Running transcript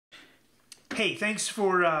Hey, thanks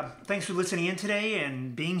for listening in today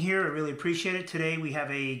and being here. I really appreciate it. Today we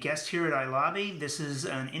have a guest here at iLobby. This is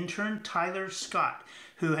an intern, Tyler Scott,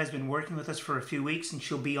 who has been working with us for a few weeks, and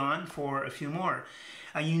she'll be on for a few more.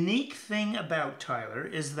 A unique thing about Tyler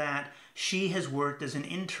is that she has worked as an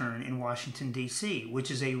intern in Washington, D.C.,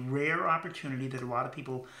 which is a rare opportunity that a lot of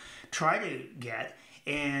people try to get.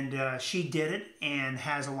 And she did it and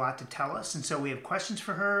has a lot to tell us. And so we have questions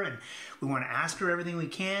for her, and we want to ask her everything we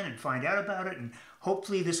can and find out about it. And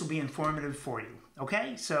hopefully this will be informative for you.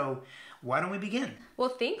 Okay, so why don't we begin? Well,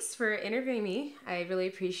 thanks for interviewing me. I really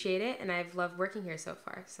appreciate it, and I've loved working here so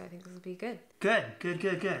far. So I think this will be good.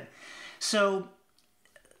 Good. So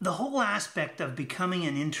the whole aspect of becoming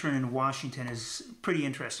an intern in Washington is pretty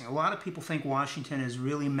interesting. A lot of people think Washington is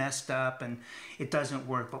really messed up and it doesn't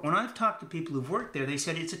work. But when I've talked to people who've worked there, they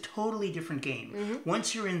said it's a totally different game.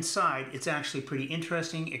 Once you're inside, it's actually pretty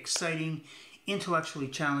interesting, exciting, intellectually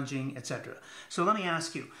challenging, etc. So let me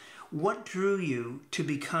ask you, what drew you to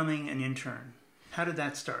becoming an intern? How did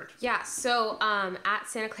that start? Yeah, so at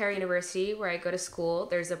Santa Clara University, where I go to school,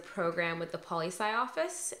 there's a program with the Poli-Sci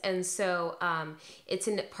office. And so it's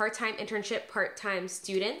a part-time internship, part-time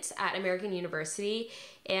student at American University.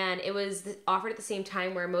 And it was offered at the same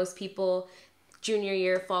time where most people junior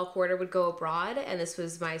year, fall quarter would go abroad. And this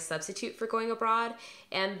was my substitute for going abroad.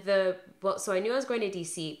 And so I knew I was going to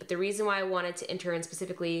DC, but the reason why I wanted to intern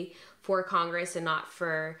specifically for Congress and not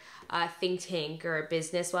for a think tank or a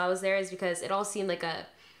business while I was there is because it all seemed like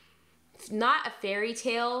not a fairy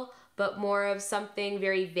tale, but more of something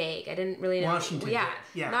very vague. I didn't really know. Washington.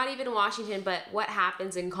 Yeah. Not even Washington, but what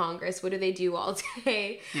happens in Congress? What do they do all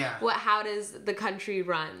day? Yeah. How does the country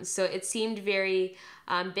run? So it seemed very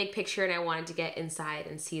big picture, and I wanted to get inside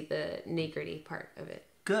and see the nitty-gritty part of it.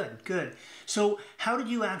 Good. So how did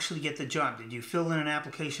you actually get the job? Did you fill in an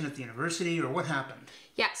application at the university, or what happened?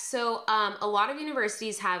 Yeah, so a lot of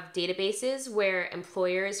universities have databases where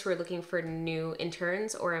employers who are looking for new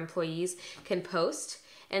interns or employees can post.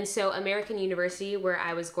 And so American University, where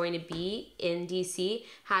I was going to be in DC,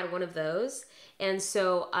 had one of those. And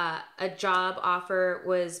so a job offer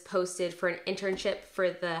was posted for an internship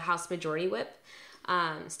for the House Majority Whip,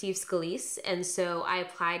 Steve Scalise. And so I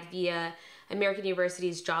applied via American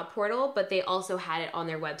University's job portal, but they also had it on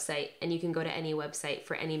their website, and you can go to any website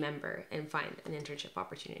for any member and find an internship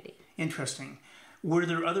opportunity. Interesting. Were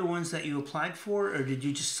there other ones that you applied for, or did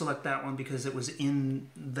you just select that one because it was in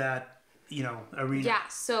that, arena? Yeah,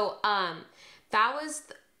 so that was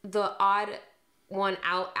the odd one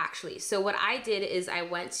out, actually. So what I did is I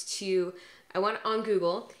went on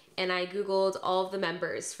Google, and I Googled all of the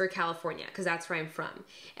members for California, because that's where I'm from.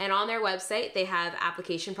 And on their website, they have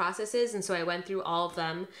application processes. And so I went through all of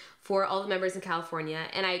them for all the members in California.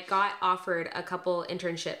 And I got offered a couple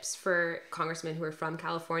internships for congressmen who were from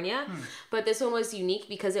California. But this one was unique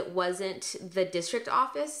because it wasn't the district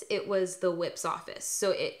office, it was the whip's office.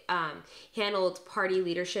 So it handled party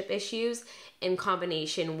leadership issues in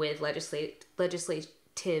combination with legislative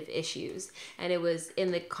issues, and it was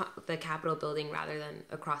in the Capitol building rather than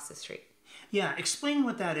across the street. Yeah, explain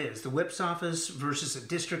what that is. The whip's office versus a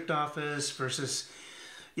district office versus,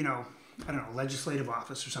 legislative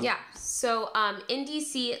office or something. Yeah, so in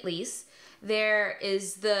DC at least, there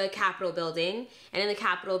is the Capitol building, and in the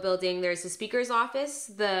Capitol building there's the Speaker's office,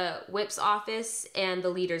 the whip's office, and the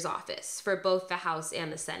leader's office for both the House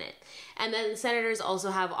and the Senate. And then the senators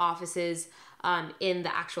also have offices in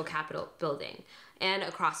the actual Capitol building and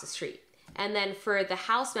across the street. And then for the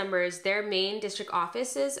House members, their main district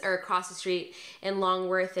offices are across the street in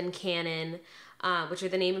Longworth and Cannon, which are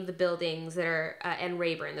the name of the buildings that are, and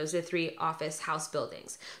Rayburn. Those are the three House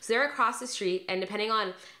buildings. So they're across the street, and depending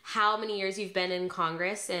on how many years you've been in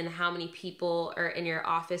Congress and how many people are in your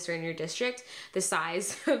office or in your district, the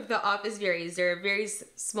size of the office varies. There are very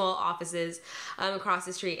small offices across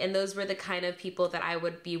the street, and those were the kind of people that I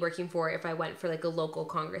would be working for if I went for like a local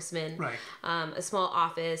congressman. Right. A small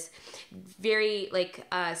office, very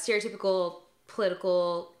stereotypical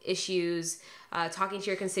political issues, talking to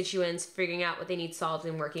your constituents, figuring out what they need solved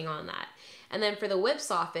and working on that. And then for the whip's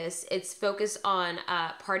office, it's focused on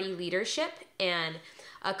party leadership and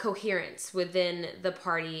coherence within the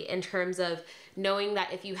party in terms of knowing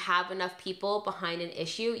that if you have enough people behind an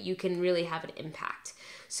issue, you can really have an impact.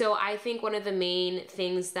 So I think one of the main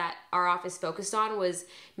things that our office focused on was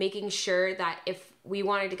making sure that if we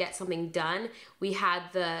wanted to get something done, we had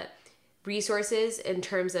the resources in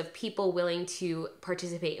terms of people willing to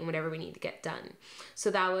participate in whatever we need to get done.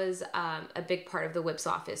 So that was a big part of the whip's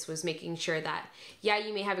office, was making sure that, yeah,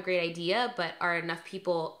 you may have a great idea, but are enough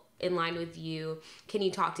people in line with you? Can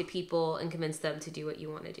you talk to people and convince them to do what you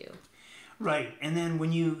want to do? Right. And then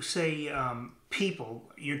when you say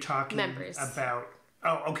people, you're talking Members. about...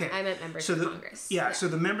 Oh, okay. I meant members so of the, Congress. Yeah, so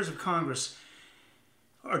the members of Congress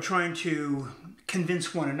are trying to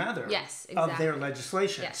convince one another Yes, of exactly. their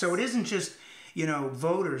legislation. Yes. So it isn't just,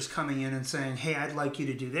 voters coming in and saying, hey, I'd like you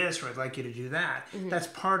to do this or I'd like you to do that. That's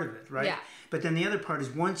part of it, right? Yeah. But then the other part is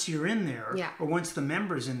once you're in there, Yeah. or once the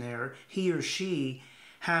member's in there, he or she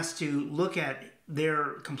has to look at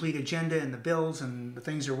their complete agenda and the bills and the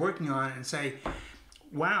things they're working on and say,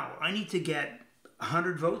 wow, I need to get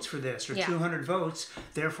 100 votes for this or 200 votes,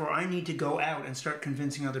 therefore I need to go out and start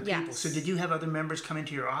convincing other people. Yes. So did you have other members come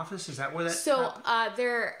into your office? Is that where that So happened?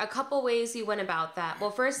 there are a couple ways we went about that.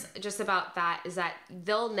 Well, first, just about that is that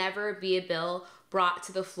there'll never be a bill brought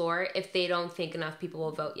to the floor if they don't think enough people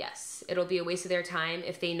will vote yes. It'll be a waste of their time.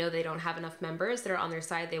 If they know they don't have enough members that are on their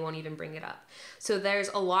side, they won't even bring it up. So there's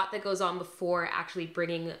a lot that goes on before actually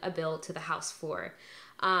bringing a bill to the House floor.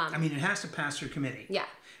 I mean, it has to pass through committee. Yeah.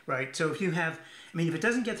 Right? So if it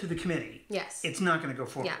doesn't get through the committee, Yes. it's not going to go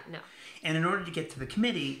forward. Yeah, no. And in order to get to the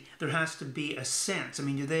committee, there has to be a sense. I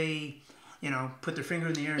mean, do they, put their finger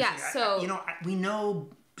in the air and Yeah, say, so... we know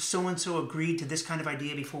so-and-so agreed to this kind of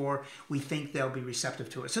idea before, we think they'll be receptive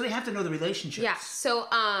to it. So they have to know the relationships. Yeah, so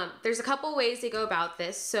there's a couple ways they go about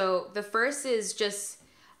this. So the first is just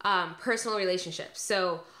personal relationships.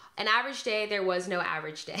 So an average day, there was no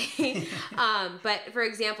average day. But for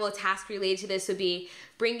example, a task related to this would be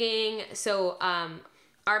bringing,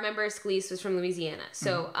 our member Scalise was from Louisiana.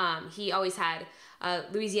 So he always had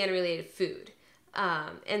Louisiana related food.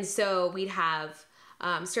 And so we'd have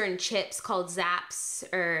certain chips called Zaps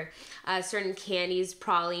or certain candies,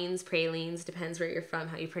 pralines, depends where you're from,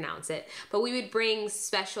 how you pronounce it. But we would bring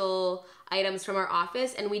special items from our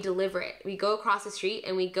office and we deliver it. We go across the street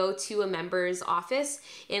and we go to a member's office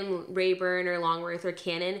in Rayburn or Longworth or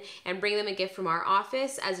Cannon and bring them a gift from our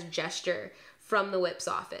office as a gesture from the whip's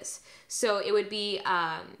office. So it would be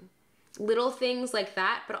little things like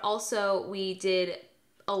that, but also we did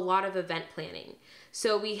a lot of event planning.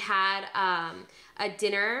 So we had a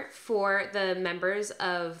dinner for the members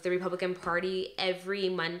of the Republican Party every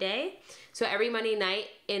Monday. So every Monday night,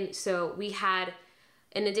 we had,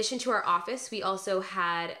 in addition to our office, we also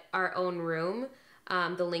had our own room,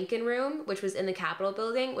 the Lincoln Room, which was in the Capitol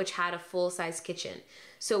building, which had a full-size kitchen.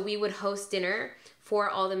 So we would host dinner for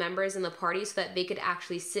all the members in the party so that they could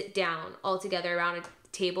actually sit down all together around a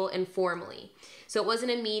table informally. So it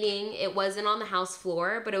wasn't a meeting, it wasn't on the House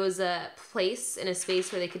floor, but it was a place and a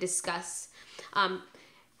space where they could discuss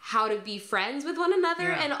how to be friends with one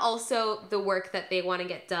another and also the work that they want to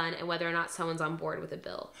get done and whether or not someone's on board with a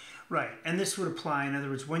bill. Right, and this would apply, in other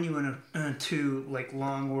words, when you went to like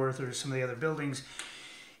Longworth or some of the other buildings,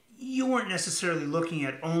 you weren't necessarily looking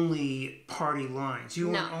at only party lines. You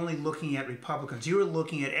weren't only looking at Republicans. You were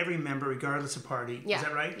looking at every member regardless of party. Yeah. Is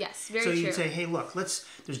that right? Yes, very true. So true. you'd say, hey, look, there's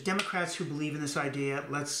Democrats who believe in this idea.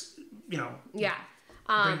 Let's,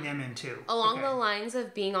 bring them in too. Along the lines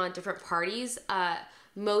of being on different parties,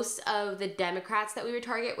 most of the Democrats that we would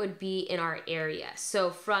target would be in our area.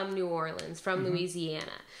 So from New Orleans, from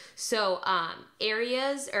Louisiana. So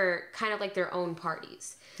areas are kind of like their own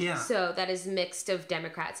parties. Yeah. So that is mixed of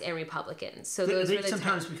Democrats and Republicans. So They were the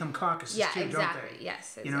sometimes become caucuses too, exactly. don't they?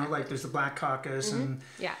 Yes, exactly. Like there's the Black Caucus and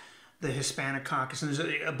the Hispanic Caucus, and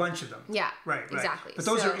there's a bunch of them. Yeah, right. Exactly. But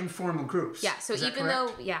those are informal groups. Yeah, so even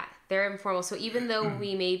correct? though, they're informal. So even though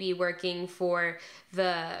we may be working for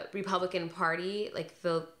the Republican Party, like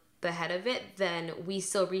the head of it, then we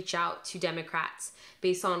still reach out to Democrats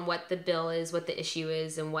based on what the bill is, what the issue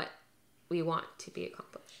is, and what we want to be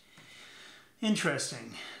accomplished.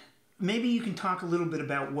 Interesting. Maybe you can talk a little bit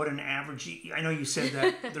about what an average... I know you said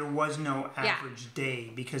that there was no average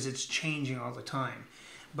day because it's changing all the time.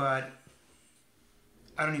 But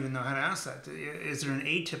I don't even know how to ask that. Is there an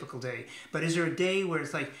atypical day? But is there a day where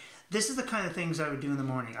it's like, this is the kind of things I would do in the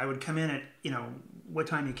morning. I would come in at, what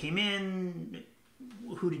time you came in,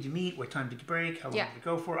 who did you meet, what time did you break, how long did you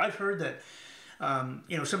go for? I've heard that,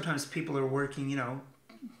 sometimes people are working,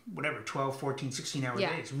 12, 14, 16-hour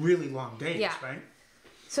days, really long days, right?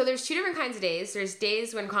 So there's two different kinds of days. There's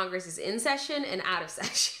days when Congress is in session and out of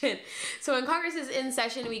session. So when Congress is in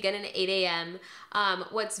session, we get in at 8 a.m.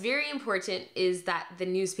 What's very important is that the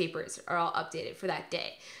newspapers are all updated for that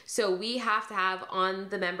day. So we have to have on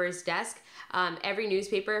the member's desk every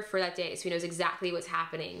newspaper for that day so he knows exactly what's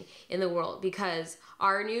happening in the world, because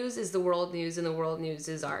our news is the world news and the world news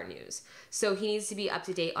is our news. So he needs to be up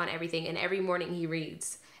to date on everything, and every morning he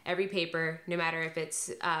reads every paper, no matter if it's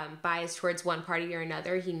biased towards one party or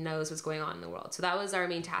another, he knows what's going on in the world. So that was our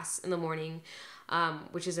main task in the morning,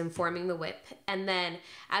 which is informing the whip. And then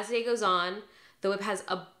as the day goes on, The whip has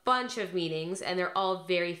a bunch of meetings, and they're all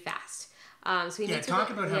very fast. So we need to talk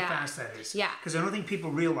about how fast that is. Yeah. Because I don't think people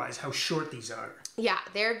realize how short these are. Yeah,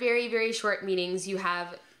 they're very, very short meetings. You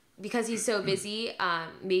have, because he's so busy,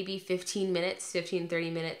 maybe 15 minutes, 15, 30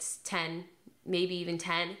 minutes, 10, maybe even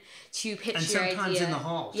 10 to pitch and your idea. And sometimes in the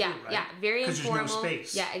hall, yeah, too, right? Yeah, very informal. Because there's no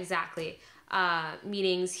space. Yeah, exactly.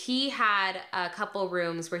 Meetings. He had a couple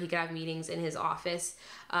rooms where he could have meetings in his office.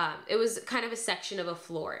 It was kind of a section of a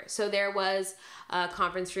floor. So there was a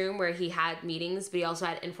conference room where he had meetings, but he also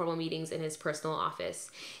had informal meetings in his personal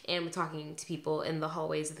office and talking to people in the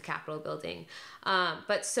hallways of the Capitol building.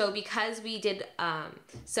 But so because we did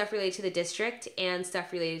stuff related to the district and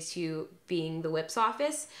stuff related to being the whip's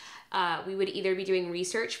office, we would either be doing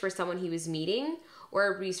research for someone he was meeting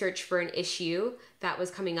or research for an issue that was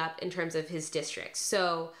coming up in terms of his district.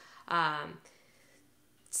 So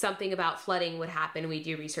something about flooding would happen, we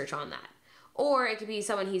do research on that. Or it could be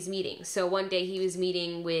someone he's meeting. So one day he was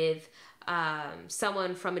meeting with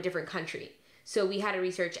someone from a different country. So we had to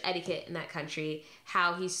research etiquette in that country,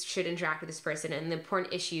 how he should interact with this person, and the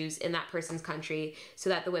important issues in that person's country so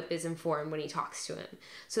that the whip is informed when he talks to him.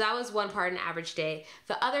 So that was one part, an average day.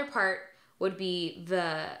 The other part would be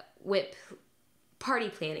the whip party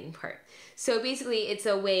planning part. So basically it's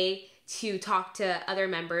a way to talk to other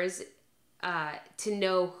members to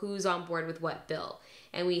know who's on board with what bill.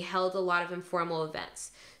 And we held a lot of informal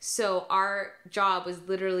events. So our job was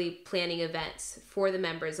literally planning events for the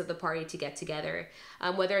members of the party to get together,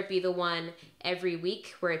 whether it be the one every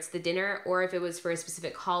week where it's the dinner, or if it was for a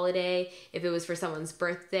specific holiday, if it was for someone's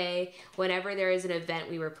birthday. Whenever there is an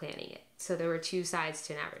event, we were planning it. So there were two sides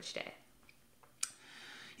to an average day.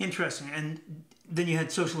 Interesting. And then you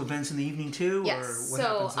had social events in the evening too? Yes. Or what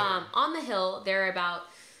happens there? On the Hill, there are about,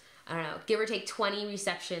 I don't know, give or take 20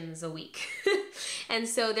 receptions a week. And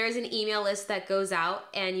so there's an email list that goes out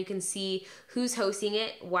and you can see who's hosting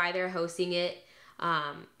it, why they're hosting it,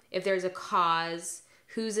 if there's a cause,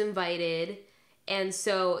 who's invited. And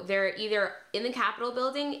so they're either in the Capitol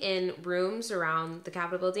building in rooms around the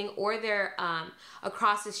Capitol building, or they're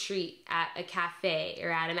across the street at a cafe or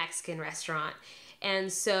at a Mexican restaurant.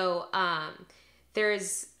 And so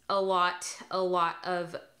there's a lot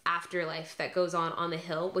of afterlife that goes on the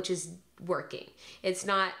Hill, which is working. It's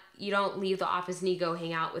not, you don't leave the office and you go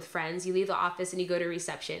hang out with friends. You leave the office and you go to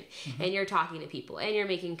reception, and you're talking to people and you're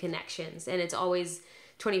making connections, and it's always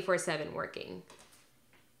 24/7 working.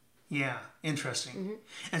 Yeah, interesting.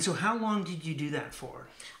 And so how long did you do that for?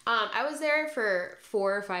 I was there for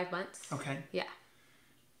 4 or 5 months. Okay. Yeah.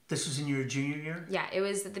 This was in your junior year? Yeah, it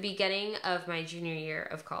was at the beginning of my junior year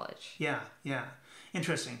of college. Yeah.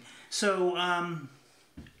 Interesting. So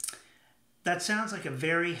that sounds like a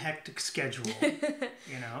very hectic schedule,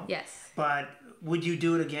 you know? Yes. But would you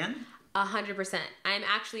do it again? 100%. I'm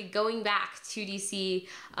actually going back to DC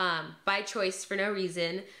by choice for no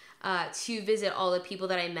reason to visit all the people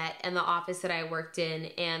that I met and the office that I worked in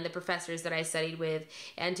and the professors that I studied with,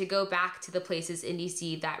 and to go back to the places in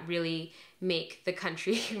DC that really make the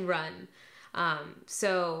country run.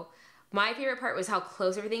 So my favorite part was how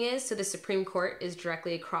close everything is. So the Supreme Court is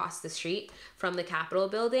directly across the street from the Capitol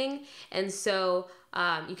building. And so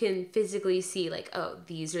you can physically see like, oh,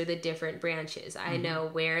 these are the different branches. I know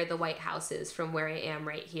where the White House is from where I am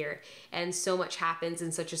right here. And so much happens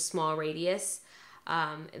in such a small radius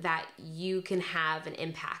that you can have an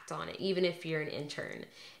impact on it, even if you're an intern.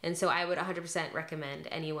 And so I would 100% recommend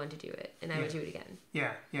anyone to do it. And I would do it again.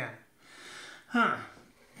 Yeah. Huh.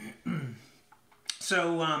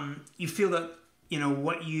 So you feel that, you know,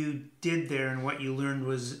 what you did there and what you learned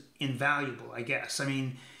was invaluable, I guess. I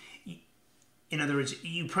mean, in other words,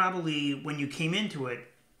 you probably, when you came into it,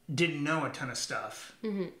 didn't know a ton of stuff.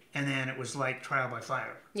 And then it was like trial by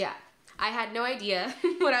fire. Yeah. I had no idea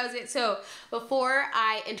what I was doing. So before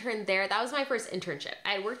I interned there, that was my first internship.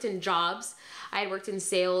 I had worked in jobs. I had worked in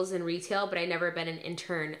sales and retail, but I'd never been an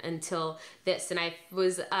intern until this. And I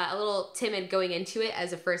was a little timid going into it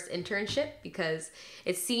as a first internship because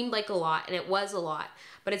it seemed like a lot, and it was a lot.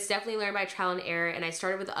 But it's definitely learned by trial and error, and I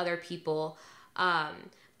started with other people.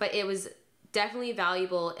 But it was definitely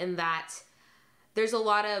valuable in that there's a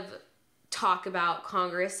lot of talk about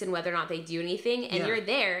Congress and whether or not they do anything, and you're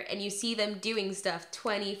there and you see them doing stuff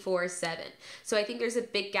 24/7. So I think there's a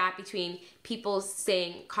big gap between people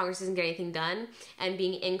saying Congress doesn't get anything done and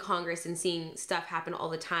being in Congress and seeing stuff happen all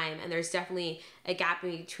the time. And there's definitely a gap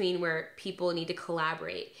in between where people need to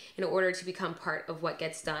collaborate in order to become part of what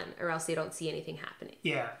gets done, or else they don't see anything happening.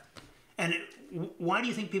 Yeah. And why do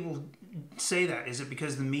you think people say that? Is it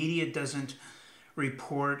because the media doesn't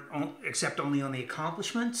report except only on the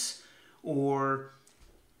accomplishments? Or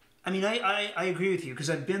I mean, I agree with you because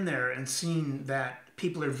I've been there and seen that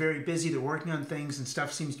people are very busy. They're working on things and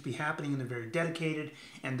stuff seems to be happening and they're very dedicated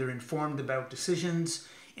and they're informed about decisions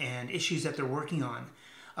and issues that they're working on.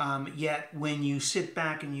 Yet when you sit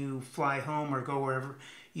back and you fly home or go wherever,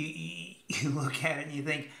 you look at it and you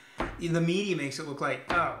think, the media makes it look like,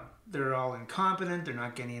 oh, they're all incompetent, they're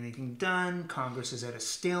not getting anything done, Congress is at a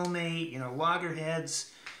stalemate, you know,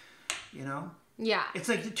 loggerheads, you know? Yeah. It's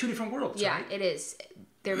like two different worlds, yeah, right? It is.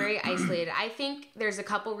 They're very isolated. I think there's a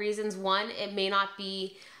couple reasons. One, it may not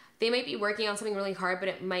be, they might be working on something really hard, but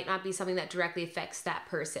it might not be something that directly affects that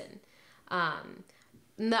person. And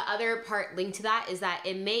the other part linked to that is that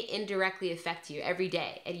it may indirectly affect you every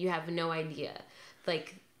day and you have no idea.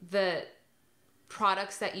 Like the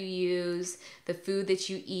products that you use, the food that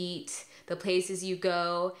you eat, the places you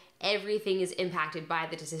go, everything is impacted by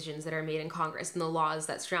the decisions that are made in Congress and the laws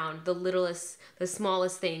that surround the littlest, the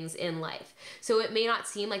smallest things in life. So it may not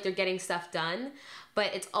seem like they're getting stuff done,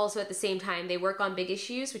 but it's also at the same time, they work on big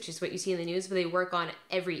issues, which is what you see in the news, but they work on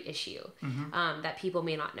every issue that people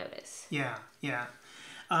may not notice. Yeah, yeah.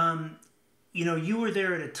 You know, you were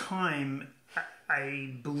there at a time,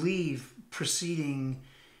 I believe, preceding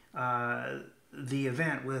the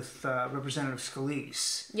event with Representative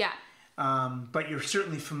Scalise. Yeah. But you're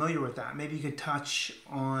certainly familiar with that. Maybe you could touch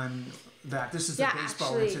on that. This is the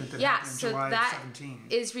baseball incident that happened in July of 17.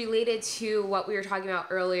 That is related to what we were talking about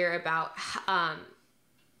earlier about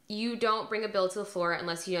you don't bring a bill to the floor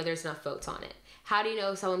unless you know there's enough votes on it. How do you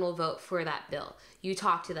know someone will vote for that bill? You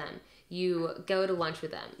talk to them. You go to lunch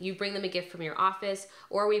with them. You bring them a gift from your office,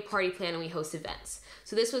 or we party plan and we host events.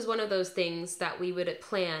 So this was one of those things that we would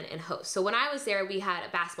plan and host. So when I was there, we had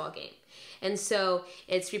a basketball game. And so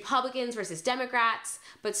it's Republicans versus Democrats,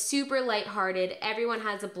 but super lighthearted. Everyone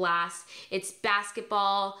has a blast. It's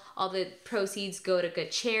basketball. All the proceeds go to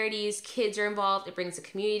good charities. Kids are involved. It brings the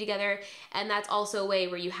community together. And that's also a way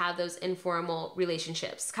where you have those informal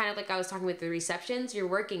relationships. Kind of like I was talking with the receptions. You're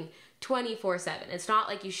working 24/7. It's not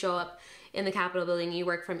like you show up in the Capitol building, you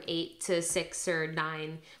work from 8 to 6 or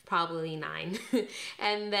 9, probably 9,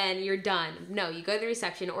 and then you're done. No, you go to the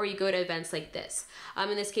reception or you go to events like this.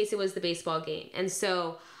 In this case, it was the baseball game. And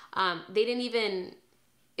so they didn't even,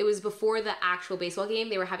 it was before the actual baseball game,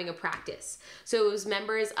 they were having a practice. So it was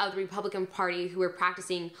members of the Republican Party who were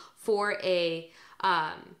practicing for a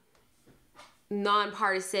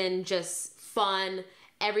nonpartisan, just fun,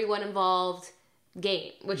 everyone involved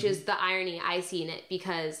game, which is the irony I see in it,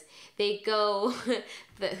 because they go,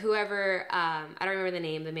 whoever, I don't remember the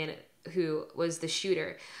name, the man who was the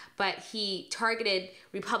shooter, but he targeted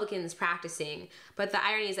Republicans practicing. But the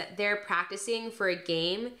irony is that they're practicing for a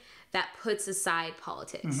game that puts aside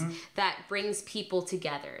politics, that brings people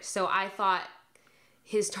together. So I thought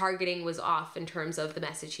his targeting was off in terms of the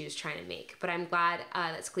message he was trying to make. But I'm glad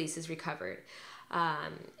that Scalise has recovered.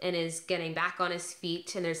 And is getting back on his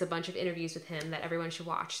feet, and there's a bunch of interviews with him that everyone should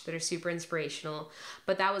watch that are super inspirational.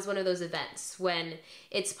 But that was one of those events when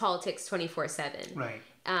it's politics 24/7. Right.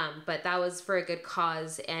 But that was for a good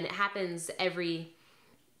cause, and it happens every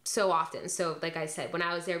so often. So like I said, when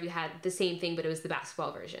I was there, we had the same thing, but it was the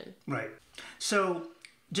basketball version. Right. So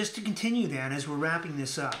just to continue then, as we're wrapping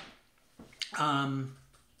this up,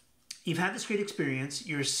 you've had this great experience.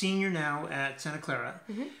 You're a senior now at Santa Clara.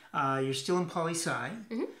 You're still in poli-sci.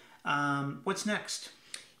 What's next?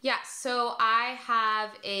 Yeah, so I have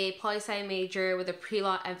a poli-sci major with a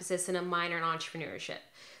pre-law emphasis and a minor in entrepreneurship.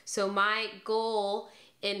 So my goal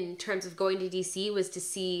in terms of going to DC was to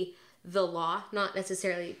see the law, not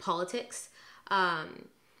necessarily politics,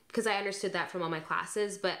 because I understood that from all my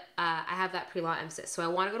classes, but I have that pre-law emphasis. So I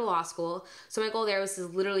want to go to law school. So my goal there was to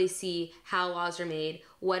literally see how laws are made,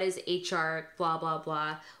 what is HR, blah, blah,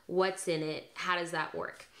 blah, what's in it, how does that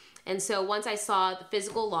work? And so once I saw the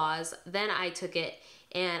physical laws, then I took it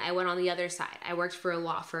and I went on the other side. I worked for a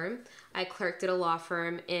law firm. I clerked at a law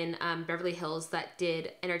firm in Beverly Hills that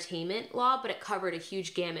did entertainment law, but it covered a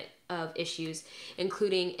huge gamut of issues,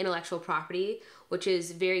 including intellectual property, which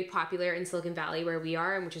is very popular in Silicon Valley where we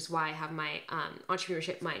are, and which is why I have my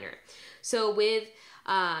entrepreneurship minor. So with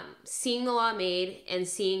seeing the law made and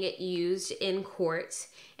seeing it used in court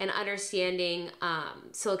and understanding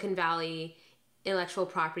Silicon Valley intellectual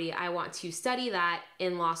property, I want to study that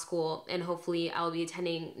in law school, and hopefully I'll be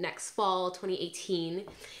attending next fall, 2018,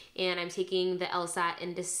 and I'm taking the LSAT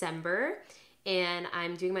in December, and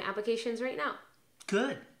I'm doing my applications right now.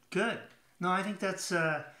 Good, good. No, I think that's,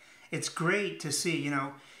 it's great to see, you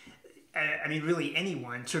know, I mean, really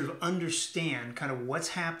anyone sort of understand kind of what's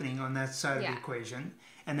happening on that side of the equation,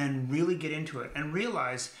 and then really get into it and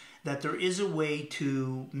realize that there is a way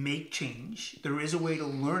to make change. There is a way to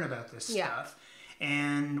learn about this stuff.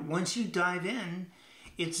 And once you dive in,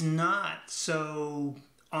 it's not so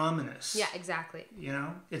ominous. Yeah, exactly. You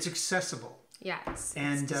know, it's accessible. Yeah.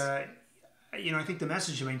 You know, I think the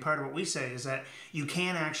message, I mean, part of what we say is that you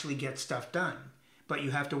can actually get stuff done, but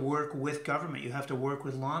you have to work with government. You have to work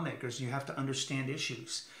with lawmakers. You have to understand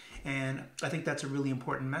issues. And I think that's a really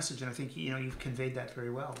important message. And I think, you know, you've conveyed that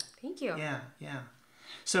very well. Thank you. Yeah, yeah.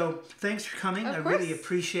 So thanks for coming. Of I course. really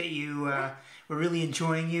appreciate you. We're really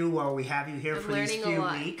enjoying you while we have you here for these few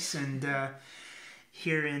weeks. And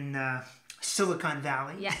here in Silicon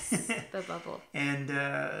Valley. Yes, the bubble. And,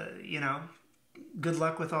 you know, good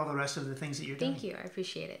luck with all the rest of the things that you're doing. Thank you. I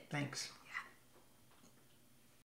appreciate it. Thanks.